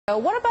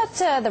What about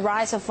the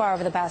rise so far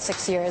over the past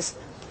 6 years?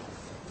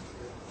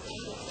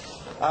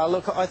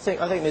 Look, I think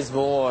there's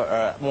more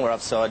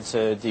upside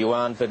to the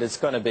yuan, but it's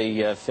going to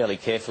be fairly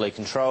carefully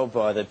controlled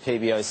by the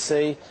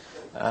PBOC.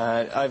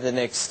 Over the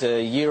next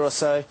year or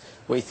so,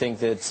 we think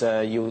that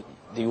the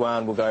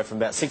yuan will go from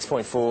about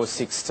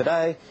 6.46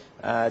 today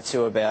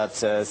to about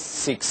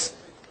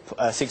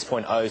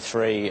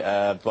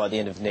 6.03 by the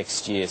end of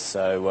next year.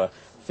 So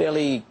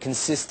fairly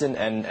consistent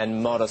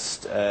and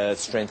modest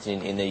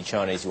strengthening in the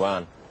Chinese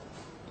yuan.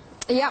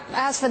 Yeah,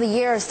 as for the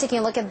years, taking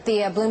a look at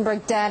the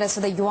Bloomberg data, so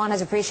the yuan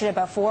has appreciated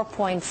about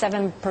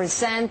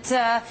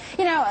 4.7%.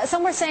 You know,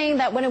 some were saying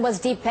that when it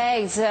was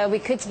depegged, we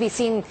could be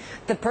seeing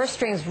the purse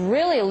strings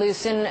really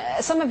loosen.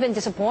 Some have been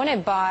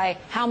disappointed by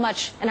how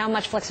much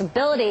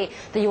flexibility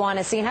the yuan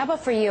has seen. How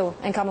about for you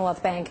and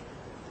Commonwealth Bank?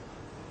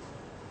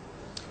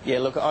 Yeah,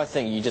 look, I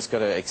think you just got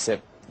to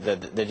accept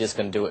that they're just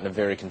going to do it in a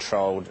very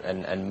controlled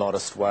and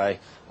modest way.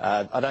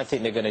 I don't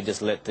think they're going to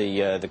just let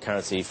the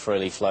currency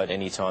freely float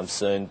anytime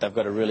soon. They've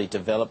got to really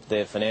develop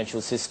their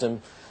financial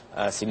system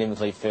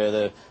significantly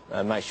further,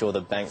 make sure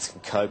the banks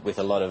can cope with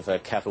a lot of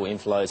capital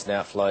inflows and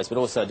outflows, but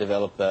also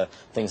develop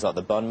things like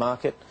the bond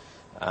market.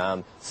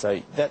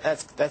 So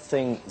that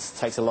thing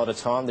takes a lot of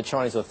time. The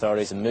Chinese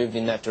authorities have moved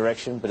in that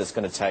direction, but it's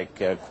going to take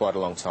quite a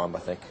long time, I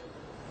think.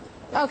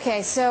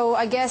 Okay, so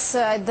I guess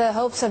the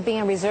hopes of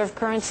being a reserve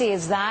currency,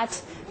 is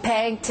that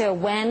pegged to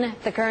when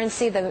the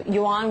currency, the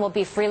yuan, will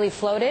be freely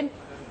floated?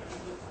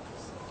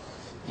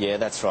 Yeah,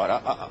 that's right.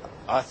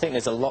 I think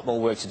there's a lot more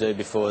work to do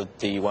before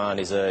the yuan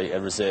is a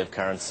reserve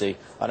currency.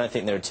 I don't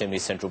think there are too many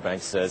central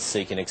banks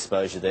seeking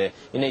exposure there.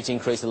 You need to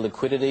increase the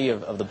liquidity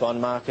of the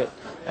bond market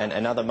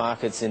and other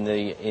markets in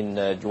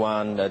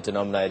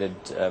yuan-denominated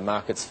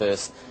markets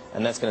first,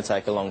 and that's going to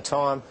take a long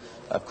time.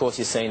 Of course,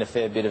 you're seeing a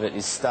fair bit of it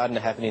is starting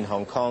to happen in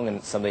Hong Kong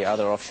and some of the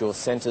other offshore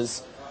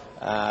centres,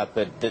 but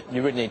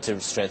you really need to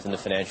strengthen the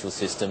financial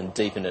system and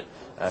deepen it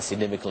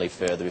significantly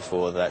further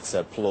before that's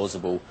a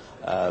plausible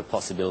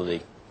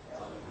possibility.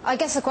 I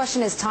guess the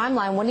question is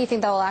timeline. When do you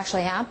think that will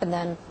actually happen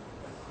then?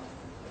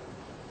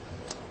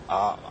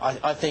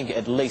 I think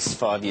at least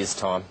 5 years'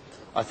 time.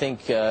 I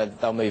think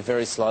they'll move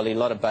very slowly, a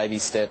lot of baby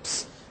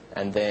steps,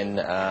 and then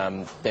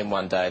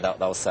one day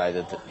they'll say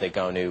that they're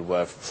going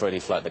to freely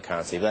float the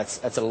currency. But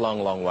that's a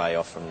long, long way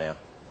off from now.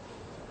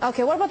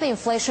 Okay, what about the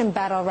inflation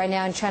battle right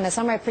now in China?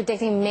 Some are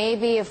predicting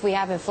maybe if we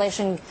have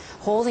inflation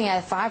holding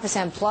at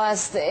 5%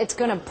 plus, it's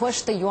going to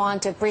push the yuan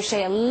to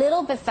appreciate a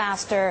little bit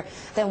faster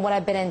than what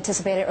had been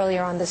anticipated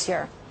earlier on this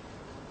year.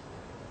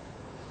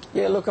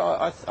 Yeah, look,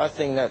 I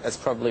think that's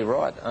probably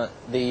right.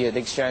 The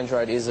exchange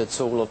rate is a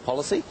tool of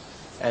policy,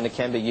 and it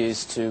can be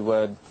used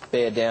to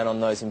bear down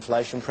on those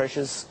inflation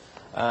pressures.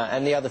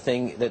 And the other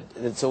thing that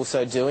it's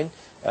also doing,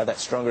 that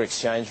stronger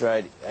exchange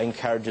rate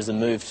encourages a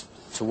move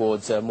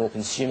towards more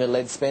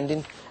consumer-led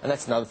spending, and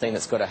that's another thing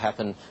that's got to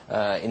happen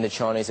in the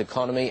Chinese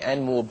economy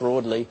and more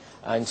broadly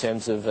in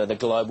terms of the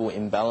global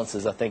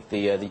imbalances. I think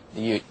the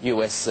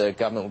US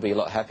government will be a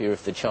lot happier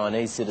if the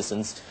Chinese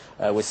citizens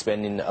were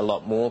spending a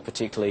lot more,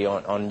 particularly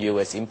on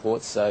US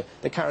imports. So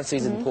the currency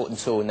is an important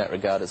tool in that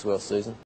regard as well, Susan.